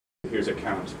here's a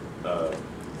count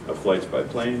of flights by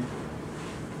plane.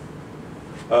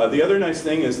 The other nice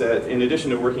thing is that in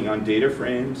addition to working on data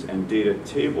frames and data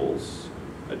tables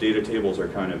are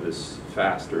kind of this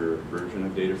faster version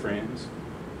of data frames.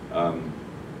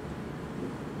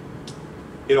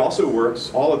 It also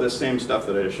works, all of this same stuff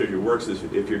that I just showed you works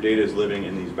if your data is living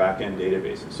in these back-end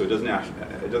databases. So it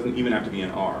doesn't even have to be in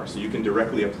R. So you can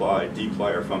directly apply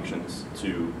dplyr functions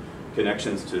to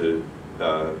connections to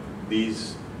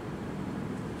these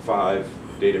 5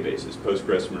 databases,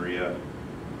 Postgres, Maria,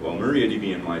 well,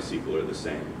 MariaDB and MySQL are the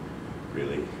same,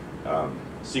 really.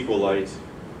 SQLite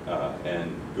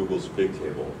and Google's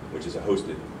Bigtable, which is a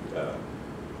hosted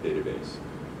database.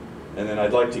 And then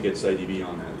I'd like to get SciDB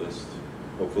on that list,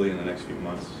 hopefully in the next few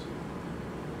months.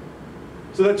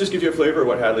 So that just gives you a flavor of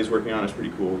what Hadley's working on. It's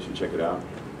pretty cool. You should check it out.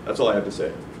 That's all I have to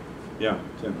say. Yeah,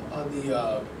 Tim. On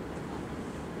the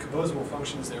composable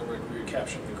functions there where you're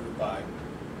capturing the group by,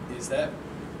 is that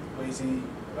lazy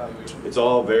evaluation? It's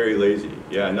all very lazy.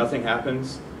 Yeah, nothing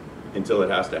happens until it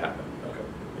has to happen. Okay.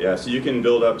 Yeah, so you can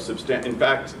build up in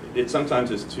fact, it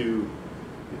sometimes is too,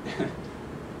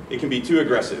 it can be too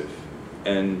aggressive.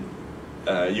 And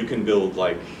you can build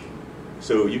like,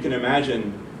 so you can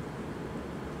imagine,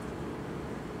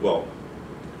 well,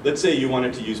 let's say you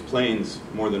wanted to use planes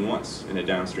more than once in a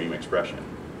downstream expression.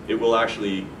 It will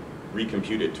actually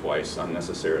recompute it twice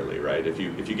unnecessarily, right? If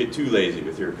you get too lazy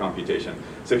with your computation.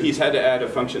 So he's had to add a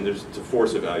function to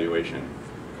force evaluation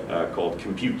called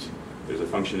compute. There's a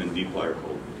function in dplyr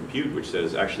called compute which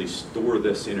says actually store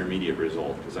this intermediate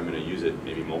result because I'm going to use it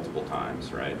maybe multiple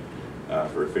times, right,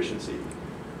 for efficiency.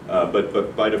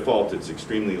 But by default, it's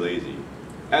extremely lazy.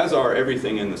 As are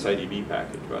everything in the SciDB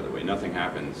package, by the way. Nothing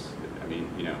happens. I mean,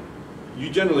 you know, you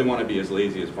generally want to be as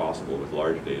lazy as possible with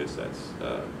large data sets.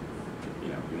 You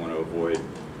know, you want to avoid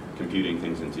computing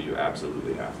things until you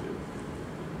absolutely have to.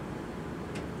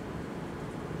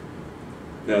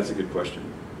 Yeah, that's a good question.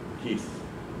 Keith.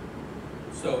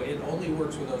 So it only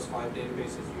works with those 5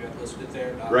 databases you have listed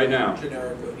there, not right now.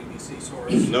 Generic ODBC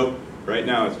source? Nope. Right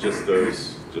now it's just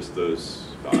those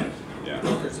 5. Yeah.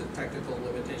 If there's a technical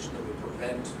limitation that would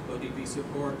prevent ODB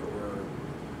support, or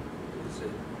is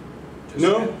it just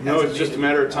No, it's just a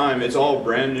matter of time. It's all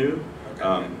brand new.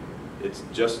 Okay. It's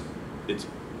just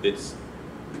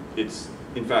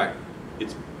in fact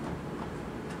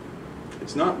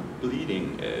it's not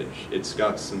bleeding edge. It's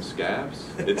got some scabs.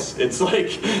 It's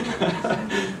like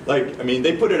I mean,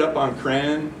 they put it up on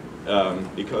CRAN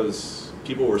because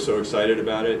people were so excited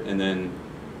about it, and then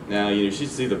now you should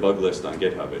see the bug list on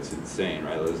GitHub. It's insane,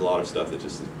 right? There's a lot of stuff that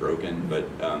just is broken. But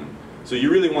so you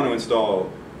really want to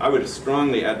install. I would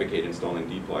strongly advocate installing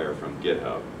dplyr from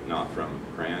GitHub, not from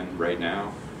CRAN right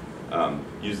now.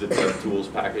 Use the DevTools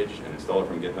package and install it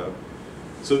from GitHub.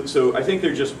 So I think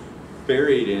they're just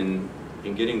buried in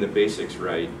getting the basics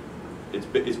right. It's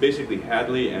basically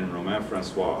Hadley and Romain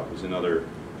Francois, who's another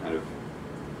kind of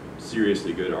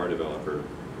seriously good R developer.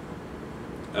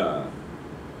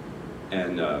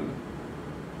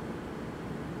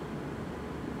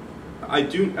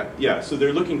 So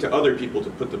they're looking to other people to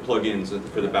put the plugins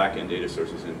for the back-end data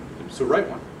sources in. So write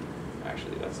one.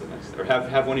 Actually, that's the next. Or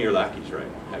have one of your lackeys write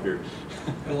one. Have your.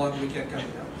 A long weekend coming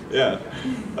up. Yeah.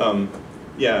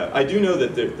 Yeah, I do know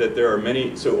that there are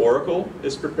many. So Oracle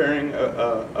is preparing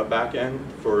a back end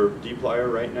for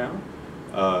dplyr right now.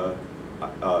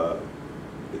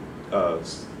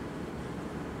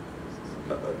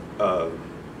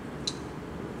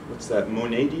 What's that?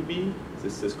 MonetDB?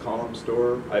 Is this column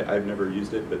store? I've never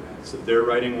used it, but so they're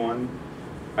writing one.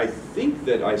 I think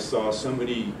that I saw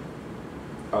somebody.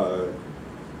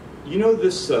 You know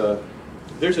this.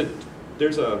 There's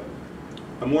a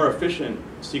more efficient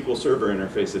SQL Server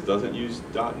interface that doesn't use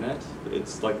 .NET.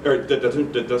 It's like, or that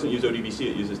doesn't use ODBC.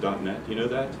 It uses .NET. You know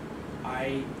that?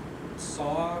 I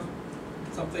saw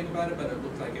something about it, but it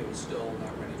looked like it was still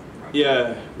not ready for prime time.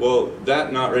 Yeah. Well,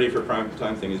 that not ready for prime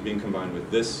time thing is being combined with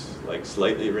this, like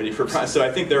slightly ready for prime. So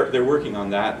I think they're working on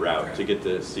that route to get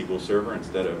to SQL Server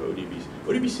instead of ODBC.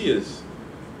 ODBC is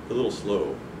a little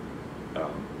slow.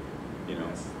 You know.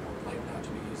 Yes, I would like not to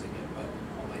be using it, but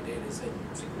all my data is in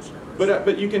SQL Server.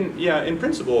 But you can, yeah, in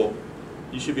principle,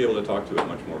 you should be able to talk to it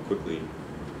much more quickly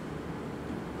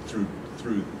through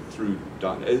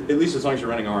 .NET. At least as long as you're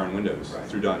running R on Windows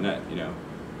through .NET, you know.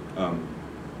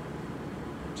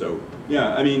 So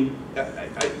yeah, I mean,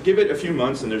 I give it a few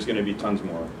months and there's going to be tons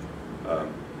more.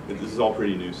 This is all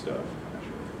pretty new stuff,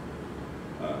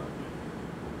 actually.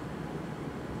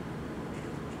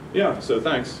 Yeah, so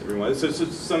thanks everyone. So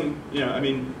some, you know, I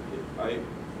mean,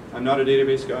 I'm not a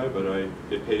database guy, but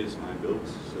it pays my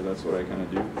bills, so that's what I kind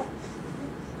of do.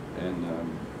 And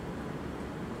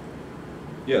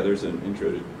Yeah, there's an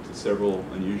intro to several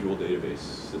unusual database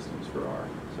systems for R.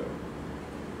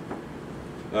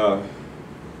 So,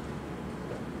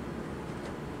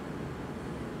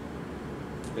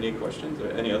 any questions?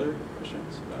 Any other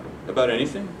questions about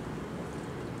anything?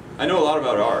 I know a lot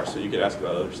about R, so you could ask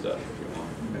about other stuff if you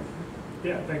want.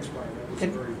 Yeah, thanks, Brian. That was a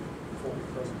very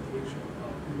informative presentation.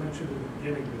 You mentioned in the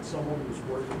beginning that someone was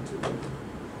working to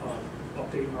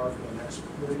update R for the next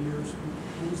 4 years.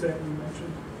 Who was that you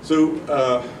mentioned? So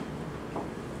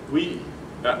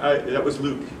that was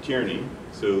Luke Tierney.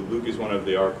 So Luke is one of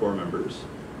the R core members,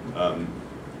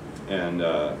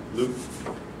 Luke.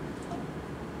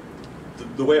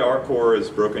 The way R core is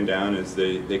broken down is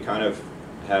they kind of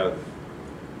have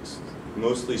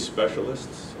mostly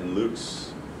specialists, and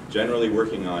Luke's generally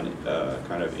working on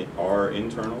kind of R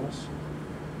internals,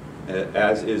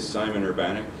 as is Simon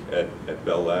Urbanek at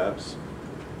Bell Labs.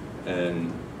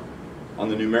 And on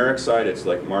the numeric side, it's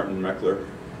like Martin Meckler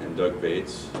and Doug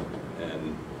Bates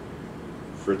and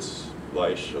Fritz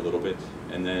Leisch a little bit.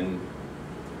 And then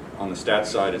on the stats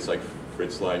side, it's like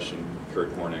Fritz Leisch and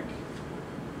Kurt Hornick.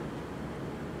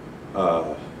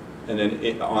 And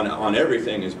then on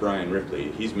everything is Brian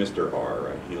Ripley. He's Mr. R,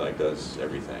 right? He like does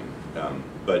everything.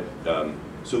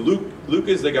 So Luke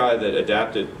is the guy that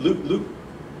adapted. Luke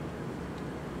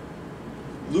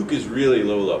is really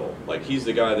low level. Like he's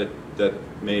the guy that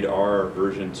made R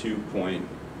version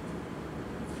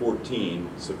 2.14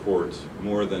 support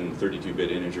more than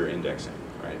 32-bit integer indexing,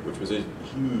 right? Which was a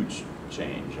huge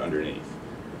change underneath,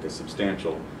 like a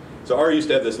substantial. So R used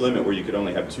to have this limit where you could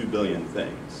only have 2 billion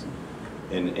things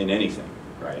in anything,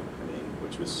 right? I mean,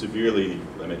 which was severely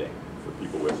limiting for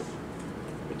people with,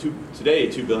 today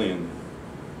 2 billion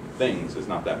things is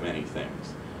not that many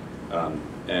things.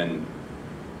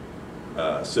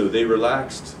 So they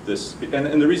relaxed this,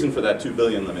 and the reason for that 2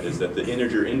 billion limit is that the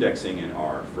integer indexing in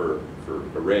R for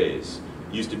arrays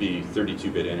used to be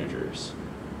 32-bit integers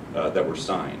that were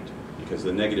signed, because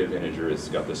the negative integer has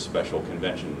got this special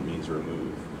convention, means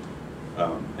remove.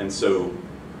 So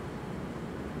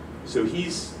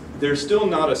there's still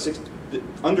not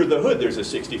under the hood there's a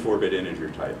 64-bit integer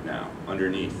type now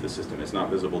underneath the system. It's not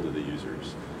visible to the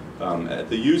users. At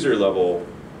the user level,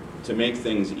 to make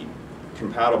things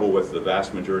compatible with the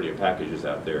vast majority of packages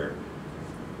out there,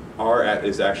 R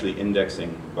is actually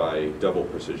indexing by double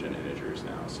precision integers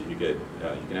now. So you get,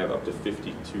 you can have up to 2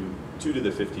 to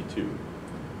the 52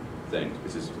 things,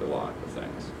 because this is a lot of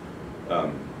things.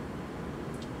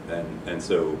 And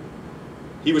so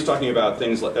he was talking about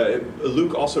things like,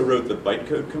 Luke also wrote the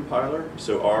bytecode compiler.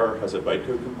 So R has a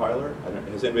bytecode compiler.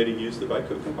 Has anybody used the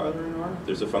bytecode compiler in R?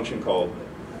 There's a function called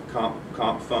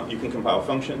compfun. You can compile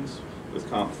functions with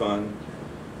compfun,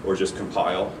 or just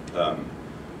compile.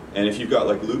 And if you've got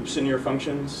like loops in your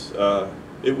functions,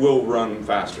 it will run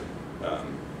faster.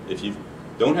 If you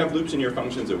don't have loops in your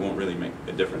functions, it won't really make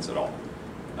a difference at all.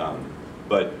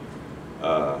 But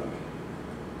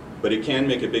it can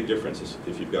make a big difference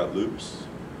if you've got loops.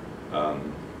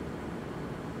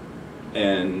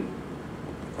 And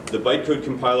the bytecode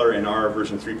compiler in R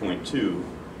version 3.2,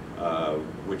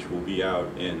 which will be out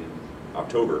in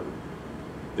October,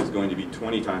 is going to be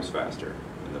 20 times faster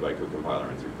than the bytecode compiler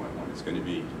in 3.1. It's going to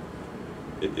be,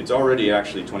 it's already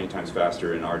actually 20 times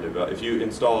faster in RDevelop. If you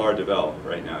install RDevelop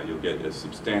right now, you'll get a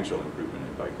substantial improvement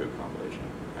in bytecode compilation,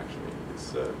 actually.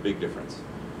 It's a big difference.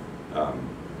 So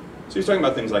he's talking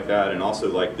about things like that, and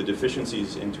also like the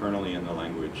deficiencies internally in the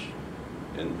language,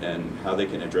 and how they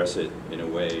can address it in a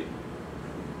way.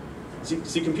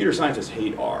 See, computer scientists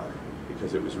hate R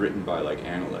because it was written by like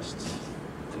analysts,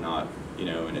 and not, you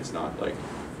know, and it's not like,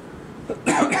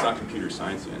 it's not computer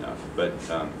sciencey enough. But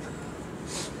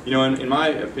you know, in my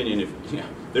opinion,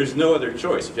 there's no other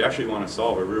choice. If you actually want to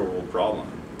solve a real world problem,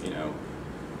 you know,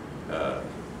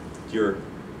 you're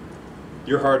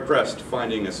hard pressed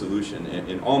finding a solution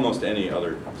in almost any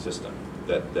other system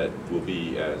that will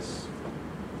be as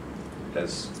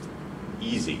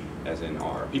easy as in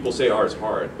R. People say R is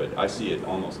hard, but I see it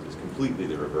almost as completely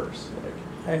the reverse.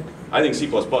 Like, I think C++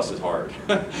 is hard.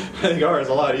 I think R is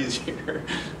a lot easier.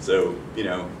 So, you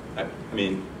know, I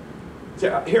mean,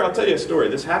 here, I'll tell you a story.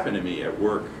 This happened to me at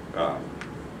work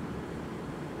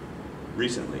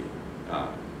recently.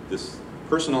 This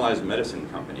personalized medicine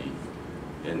company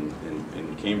in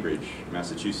Cambridge,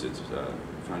 Massachusetts,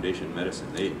 Foundation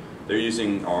Medicine, they're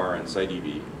using R and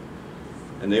SciDB,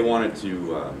 and they wanted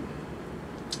to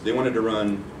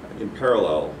run in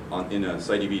parallel in a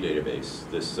SciDB database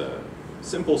this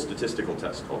simple statistical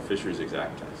test called Fisher's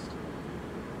exact test.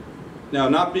 Now,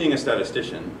 not being a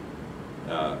statistician,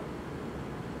 I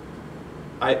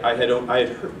had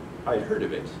heard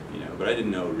of it, you know, but I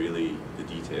didn't know really the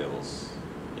details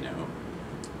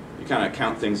you kind of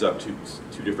count things up two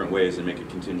different ways and make a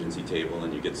contingency table,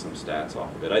 and you get some stats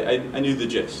off of it. I knew the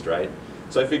gist, right?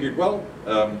 So I figured, well,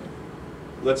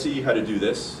 let's see how to do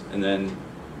this, and then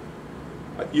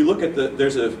you look at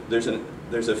there's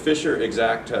a Fisher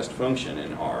exact test function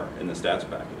in R in the stats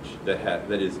package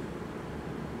that is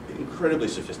incredibly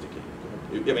sophisticated.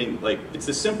 I mean, like, it's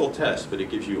a simple test, but it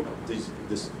gives you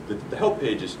the help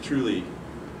page is truly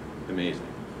amazing.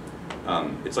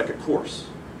 It's like a course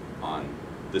on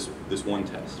this one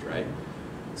test, right?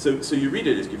 So you read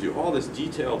it, it gives you all this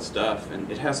detailed stuff,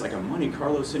 and it has like a Monte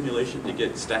Carlo simulation to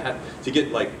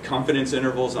get like confidence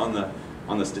intervals on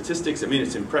the statistics. I mean,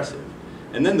 it's impressive.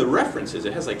 And then the references,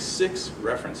 it has like 6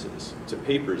 references to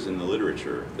papers in the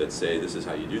literature that say this is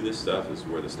how you do this stuff, this is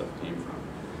where the stuff came from.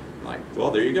 I'm like,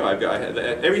 well, there you go.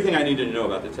 Everything I needed to know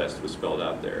about the test was spelled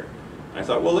out there. And I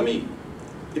thought, well,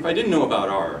 if I didn't know about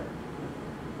R,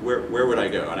 where would I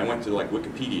go? And I went to like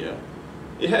Wikipedia.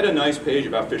 It had a nice page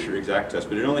about Fisher exact test,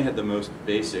 but it only had the most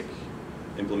basic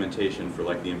implementation for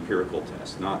like the empirical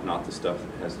test, not the stuff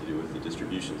that has to do with the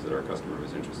distributions that our customer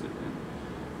was interested in.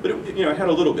 But it had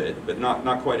a little bit, but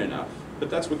not quite enough.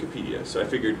 But that's Wikipedia, so I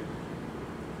figured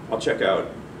I'll check out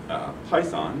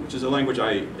Python, which is a language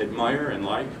I admire and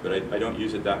like, but I don't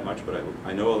use it that much. But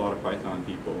I know a lot of Python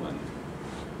people,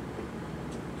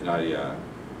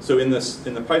 so in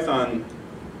the Python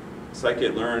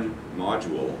scikit-learn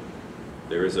module,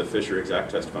 there is a Fisher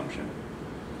exact test function.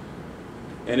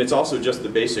 And it's also just the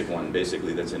basic one,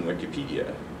 basically, that's in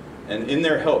Wikipedia. And in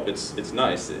their help, it's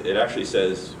nice. It actually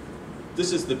says,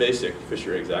 this is the basic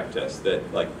Fisher exact test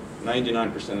that like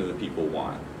 99% of the people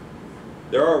want.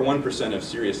 There are 1% of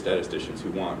serious statisticians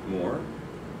who want more.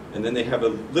 And then they have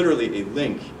literally a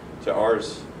link to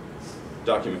R's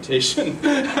documentation.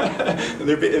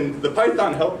 And the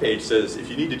Python help page says, if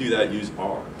you need to do that, use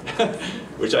R,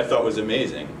 which I thought was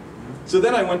amazing. So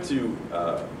then I went to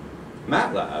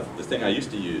MATLAB, the thing I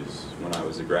used to use when I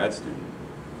was a grad student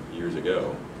years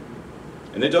ago.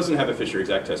 And it doesn't have a Fisher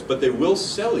exact test, but they will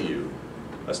sell you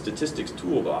a statistics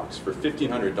toolbox for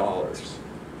 $1,500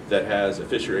 that has a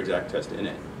Fisher exact test in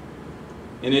it.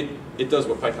 And it does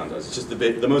what Python does. It's just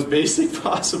the most basic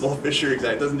possible Fisher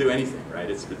exact. It doesn't do anything, right?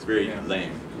 It's very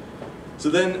lame. So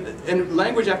then, and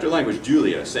language after language,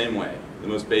 Julia, same way. The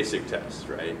most basic test,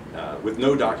 right? With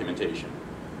no documentation.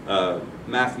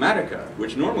 Mathematica,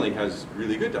 which normally has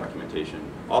really good documentation,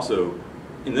 also,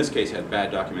 in this case, had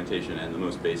bad documentation and the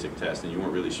most basic test, and you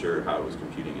weren't really sure how it was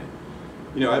computing it.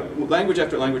 You know, language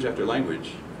after language after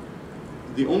language,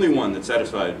 the only one that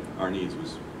satisfied our needs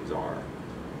was R.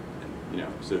 And, you know,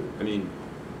 so, I mean,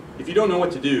 if you don't know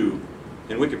what to do,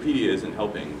 and Wikipedia isn't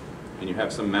helping, and you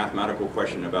have some mathematical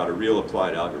question about a real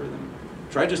applied algorithm,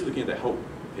 try just looking at the help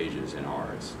pages in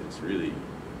R. It's really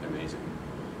amazing.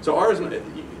 So R is,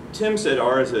 Tim said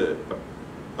R is a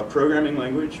programming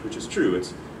language, which is true.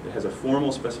 It has a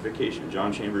formal specification.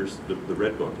 John Chambers, the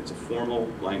Red Book, it's a formal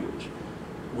language.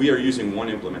 We are using one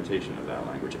implementation of that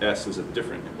language. S is a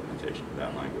different implementation of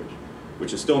that language,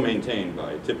 which is still maintained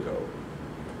by TIBCO.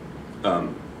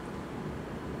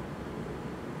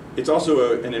 It's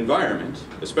also an environment,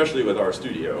 especially with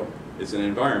RStudio, it's an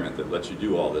environment that lets you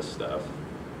do all this stuff.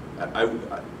 I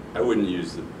wouldn't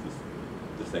use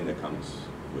the thing that comes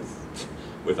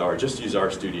with R. Just use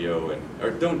RStudio,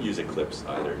 or don't use Eclipse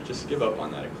either. Just give up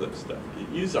on that Eclipse stuff.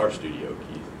 Use RStudio,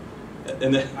 Keith.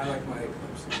 And then, I like my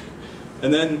Eclipse.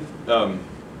 And then,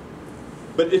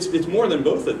 but it's more than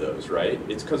both of those, right?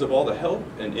 It's because of all the help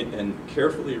and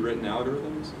carefully written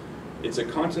algorithms. It's a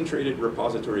concentrated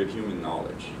repository of human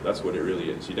knowledge. That's what it really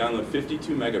is. You download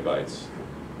 52 megabytes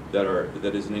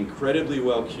that is an incredibly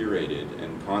well curated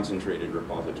and concentrated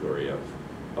repository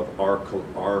of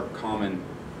our common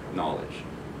knowledge.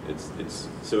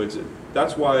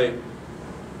 That's why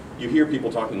you hear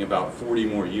people talking about 40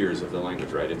 more years of the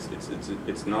language, right?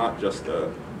 It's not just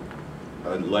a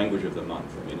language of the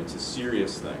month. I mean, it's a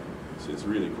serious thing. It's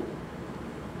really cool.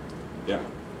 Yeah.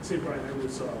 See, Brian, I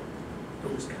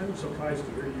was kind of surprised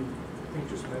to hear you, I think,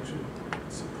 just mention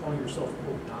calling yourself,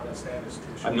 quote, not a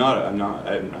statistician. I know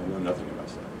nothing about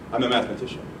that. I'm a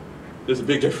mathematician. There's a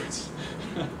big difference.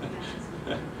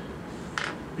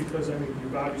 Because, I mean,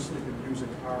 you've obviously been using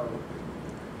R.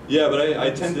 Yeah, but I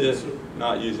tend to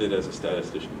not use it as a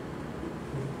statistician.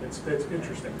 That's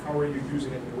interesting. How are you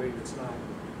using it in a way that's not,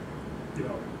 you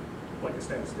know, like a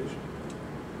statistician?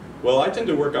 Well, I tend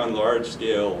to work on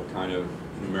large-scale kind of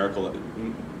numerical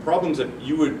problems that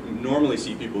you would normally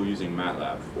see people using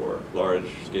MATLAB for,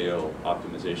 large-scale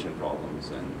optimization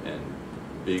problems and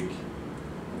big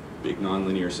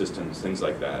nonlinear systems, things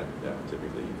like that, yeah,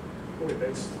 typically. Boy,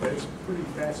 that's pretty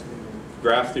fascinating.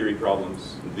 graph theory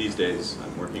problems. These days,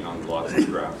 I'm working on lots of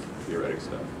graph theoretic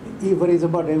stuff. He worries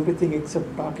about everything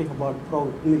except talking about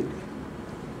probability.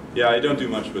 Yeah, I don't do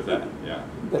much with that, yeah.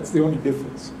 That's the only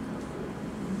difference.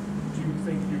 Do you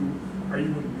think are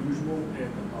you unusual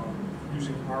in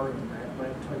using R in a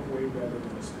MATLAB type way rather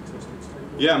than a statistics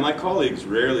type way? Yeah, my colleagues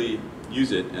rarely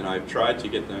use it, and I've tried to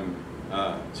get them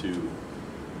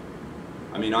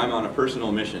I mean, I'm on a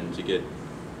personal mission to get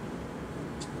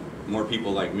more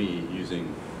people like me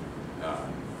using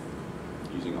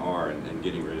using R and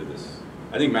getting rid of this.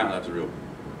 I think MATLAB's a real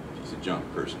piece of junk,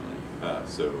 personally.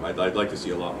 So I'd like to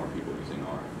see a lot more people using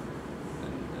R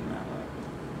than MATLAB.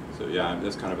 So yeah,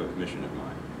 that's kind of a mission of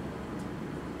mine.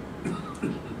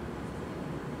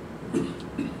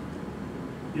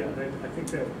 Yeah, I think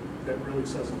that really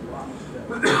says a lot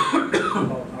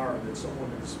about R, that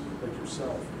someone is like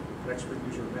yourself, an expert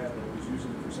user of MATLAB, is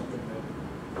using it for something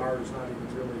that R is not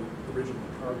even really originally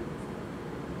targeted for.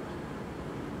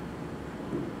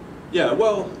 Yeah,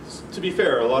 well, to be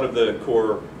fair, a lot of the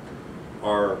core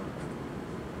R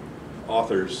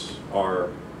authors are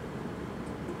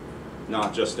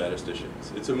not just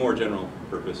statisticians. It's a more general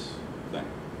purpose thing.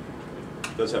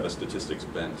 It does have a statistics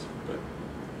bent, but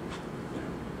you know.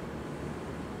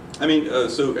 I mean,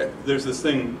 so there's this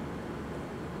thing.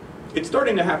 It's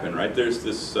starting to happen, right? There's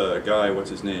this guy, what's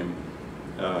his name,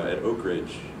 at Oak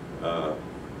Ridge.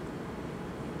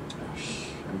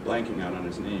 I'm blanking out on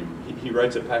his name. He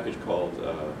writes a package called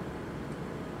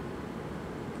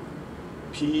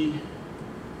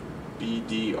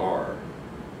PBDR,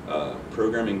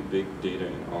 Programming Big Data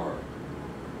in R.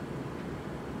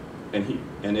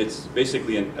 And it's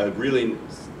basically a really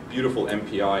beautiful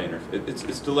MPI interface.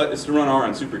 It's to run R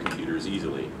on supercomputers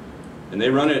easily, and they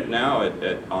run it now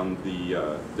on the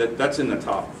that's in the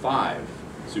top 5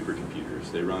 supercomputers.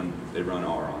 They run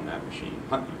R on that machine.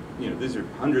 You know, these are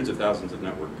hundreds of thousands of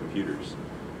network computers.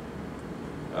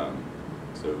 And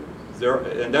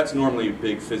that's normally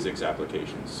big physics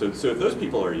applications. So if those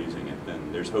people are using it,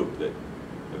 then there's hope that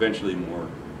eventually more,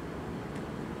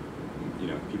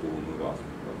 people will move off of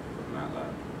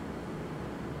MATLAB.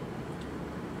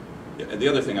 Yeah, and the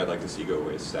other thing I'd like to see go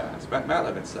away is SAS.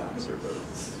 MATLAB and SAS are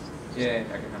both. Yeah,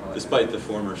 I can kind of like Despite that. the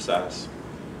former SAS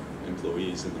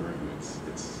employees in the room, it's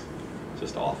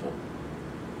just awful.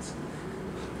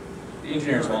 The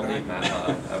engineers won't leave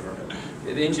MATLAB ever.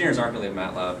 The engineers aren't going to leave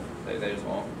MATLAB. They just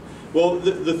won't. Well,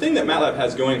 the thing that MATLAB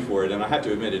has going for it, and I have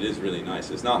to admit it is really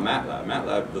nice, is not MATLAB.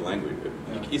 MATLAB, the language,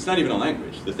 it's not even a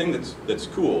language. The thing that's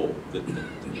cool that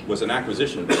was an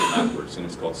acquisition by MathWorks, and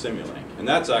it's called Simulink, and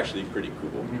that's actually pretty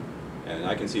cool. And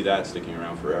I can see that sticking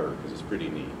around forever because it's pretty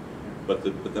neat. But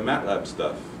the MATLAB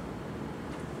stuff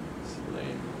is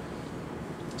lame.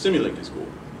 Simulink is cool.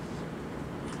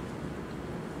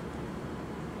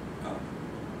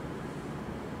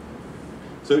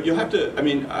 So you'll have to,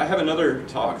 I have another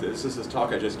talk. This is this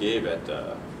talk I just gave at,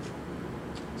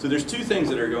 so there's 2 things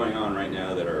that are going on right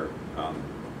now that are,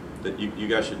 that you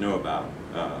guys should know about.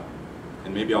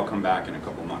 And maybe I'll come back in a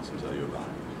couple months and tell you about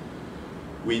it.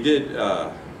 We did,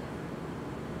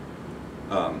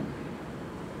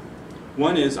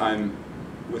 one is I'm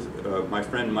with my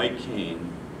friend Mike Kane.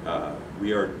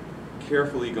 We are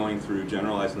carefully going through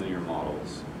generalized linear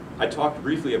models. I talked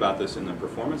briefly about this in the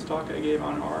performance talk I gave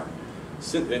on R.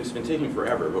 It's been taking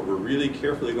forever, but we're really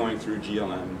carefully going through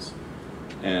GLMs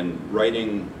and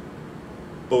writing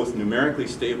both numerically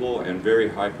stable and very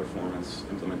high performance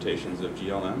implementations of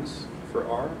GLMs for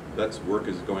R. That work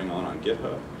is going on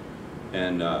GitHub.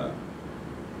 And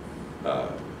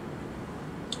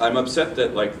I'm upset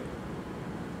that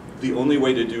the only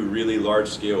way to do really large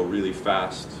scale, really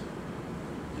fast,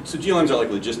 so GLMs are like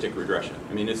logistic regression.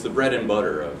 It's the bread and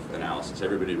butter of analysis.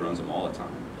 Everybody runs them all the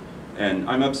time. And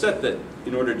I'm upset that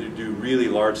in order to do really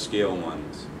large-scale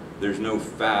ones, there's no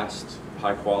fast,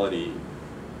 high-quality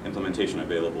implementation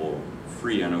available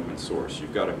free and open source.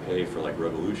 You've got to pay for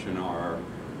Revolution R,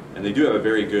 and they do have a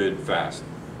very good, fast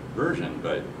version,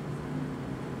 but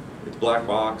it's black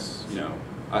box.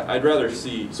 I'd rather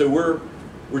see. So we're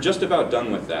just about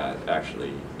done with that,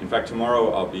 actually. In fact,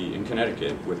 tomorrow I'll be in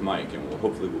Connecticut with Mike, and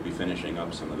hopefully we'll be finishing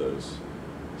up some of those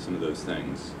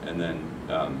things, and then.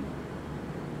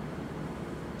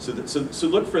 So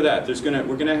look for that.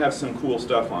 We're gonna have some cool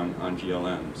stuff on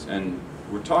GLMs, and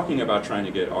we're talking about trying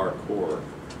to get our core,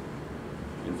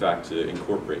 in fact, to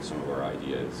incorporate some of our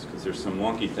ideas, because there's some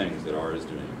wonky things that R is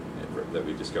doing that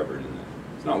we discovered in it.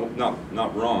 It's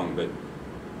not wrong, but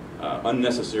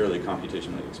unnecessarily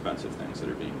computationally expensive things that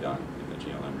are being done in the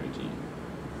GLM routine.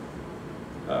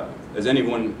 As any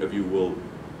one of you will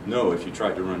know, if you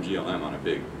tried to run GLM on a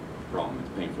big problem,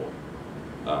 it's painful.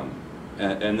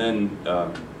 And then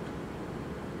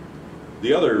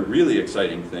the other really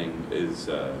exciting thing is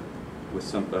with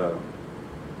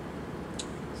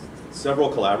several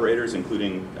collaborators,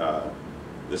 including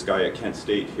this guy at Kent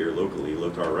State here locally,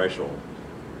 Lothar Reichel.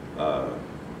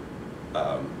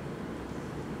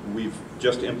 We've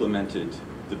just implemented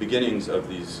the beginnings of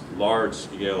these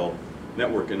large-scale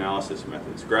network analysis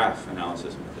methods, graph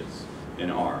analysis methods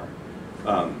in R.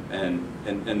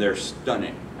 And they're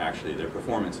stunning, actually. Their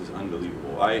performance is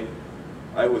unbelievable.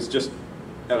 I was just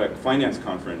at a finance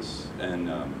conference, and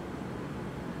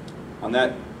on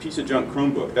that piece of junk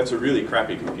Chromebook, that's a really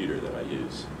crappy computer that I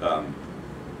use.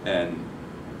 And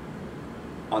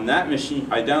on that machine,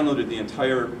 I downloaded the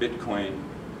entire Bitcoin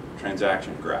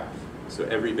transaction graph. So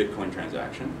every Bitcoin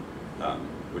transaction,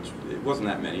 which it wasn't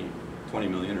that many, 20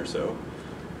 million or so.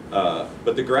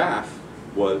 But the graph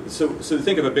was, so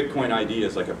think of a Bitcoin ID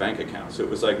as like a bank account. So it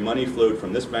was like money flowed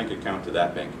from this bank account to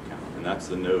that bank account. And that's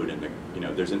the node, and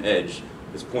there's an edge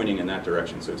that's pointing in that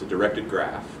direction. So it's a directed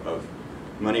graph of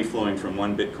money flowing from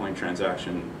one Bitcoin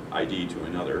transaction ID to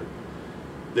another.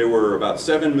 There were about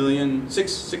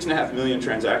 6.5 million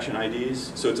transaction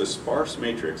IDs. So it's a sparse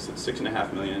matrix that's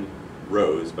 6.5 million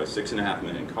rows by 6.5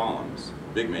 million columns,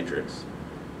 big matrix,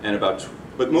 and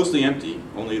but mostly empty,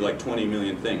 only like 20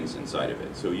 million things inside of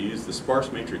it. So you use the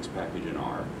sparse matrix package in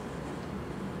R.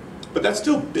 But that's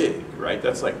still big, right?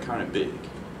 That's like kind of big.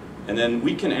 And then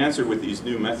we can answer with these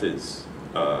new methods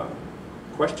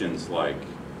questions like,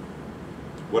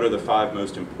 what are the 5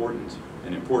 most important?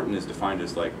 And important is defined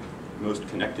as like most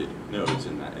connected nodes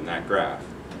in that graph.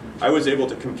 I was able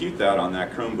to compute that on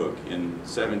that Chromebook in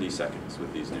 70 seconds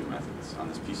with these new methods on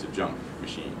this piece of junk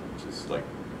machine, which is like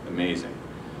amazing.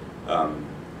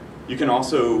 You can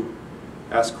also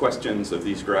ask questions of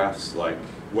these graphs like,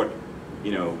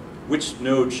 which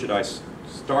node should I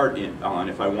start on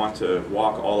if I want to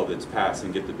walk all of its paths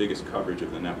and get the biggest coverage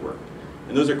of the network?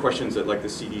 And those are questions that like the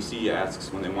CDC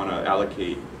asks when they want to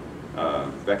allocate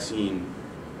vaccine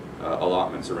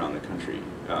allotments around the country.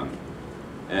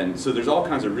 And so there's all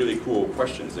kinds of really cool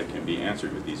questions that can be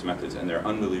answered with these methods, and they're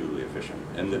unbelievably efficient.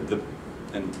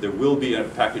 And there will be a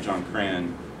package on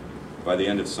CRAN by the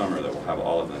end of summer that will have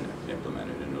all of them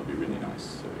implemented, and it'll be really nice.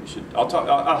 So you should.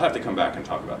 I'll have to come back and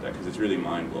talk about that because it's really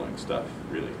mind-blowing stuff.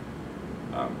 Really,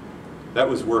 that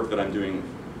was work that I'm doing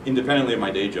independently of my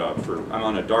day job. I'm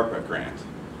on a DARPA grant,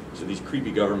 so these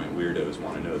creepy government weirdos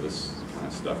want to know this kind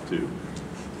of stuff too.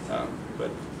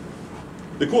 But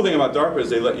the cool thing about DARPA is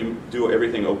they let you do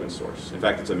everything open source. In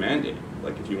fact, it's a mandate.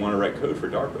 Like if you want to write code for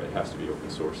DARPA, it has to be open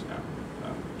source now,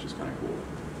 which is kind of cool.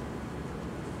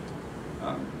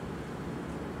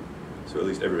 So at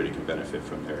least everybody can benefit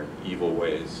from their evil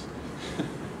ways.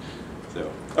 So,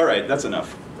 all right, that's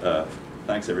enough.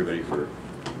 Thanks everybody for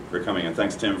coming, and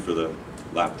thanks Tim for the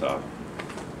laptop.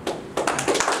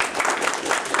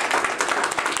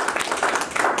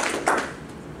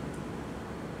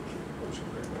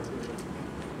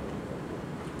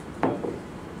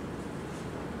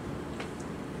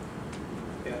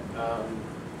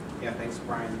 Yeah, thanks,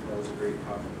 Brian. That was a great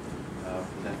talk. We'll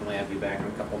definitely have you back in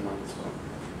a couple months.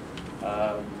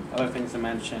 Other things to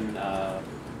mention,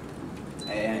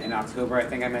 in October, I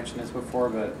think I mentioned this before,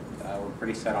 but we're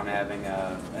pretty set on having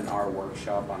an R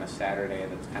workshop on a Saturday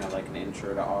that's kind of like an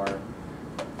intro to R.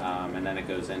 And then it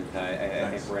goes into, I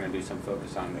think we're going to do some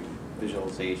focus on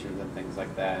visualizations and things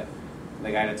like that.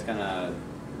 The guy that's going to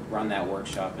run that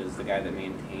workshop is the guy that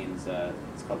maintains,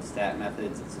 it's called Stat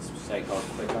Methods. It's a site called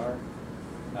QuickR.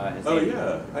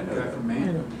 Yeah, I know that from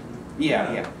Meetup.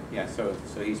 Yeah. So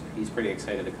he's pretty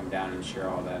excited to come down and share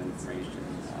all that information.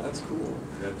 That's cool.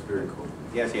 That's very cool.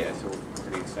 Yes, so we're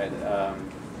pretty excited.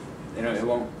 It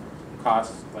won't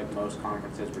cost like most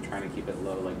conferences. We're trying to keep it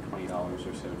low, like $20 or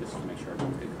so, just to make sure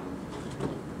everyone could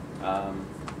come.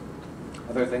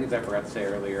 Other things I forgot to say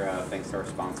earlier, thanks to our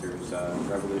sponsors,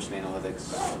 Revolution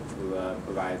Analytics, who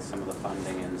provides some of the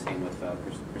funding, and same with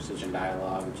Precision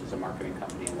Dialogue, which is a marketing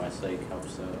company in Westlake,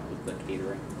 helps with the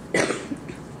catering.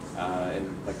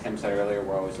 And like Tim said earlier,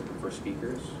 we're always looking for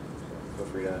speakers. So feel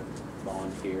free to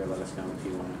volunteer, let us know if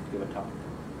you want to give a talk.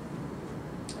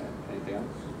 Anything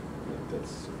else?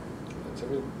 That's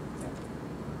everything.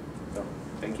 Yeah. So,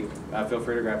 thank you. Feel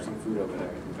free to grab some food over there.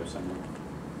 I think there's some more.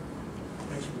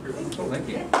 Thanks for your Thank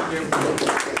you.